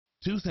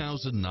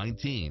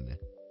2019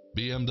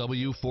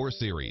 BMW 4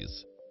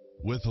 Series.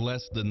 With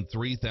less than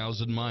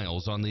 3,000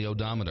 miles on the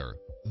odometer,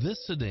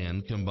 this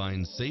sedan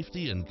combines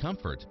safety and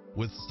comfort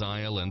with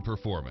style and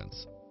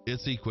performance.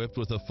 It's equipped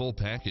with a full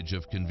package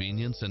of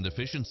convenience and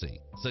efficiency,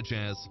 such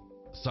as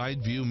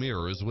side view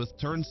mirrors with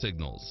turn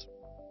signals,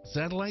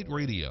 satellite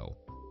radio,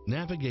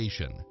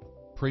 navigation,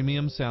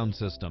 premium sound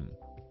system,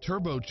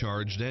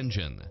 turbocharged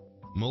engine,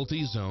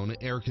 multi-zone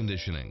air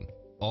conditioning,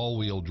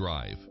 all-wheel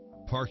drive,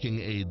 parking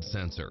aid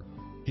sensor,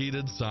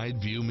 heated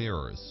side view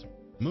mirrors,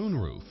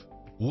 moonroof,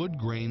 wood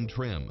grain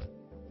trim,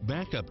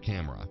 backup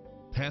camera,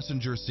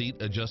 passenger seat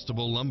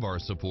adjustable lumbar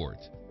support,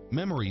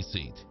 memory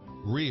seat,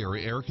 rear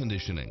air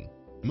conditioning,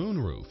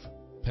 moonroof,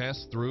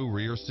 pass-through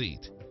rear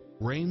seat,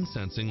 rain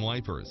sensing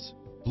wipers,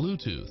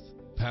 Bluetooth,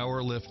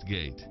 power lift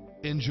gate.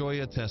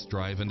 Enjoy a test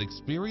drive and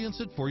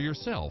experience it for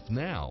yourself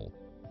now.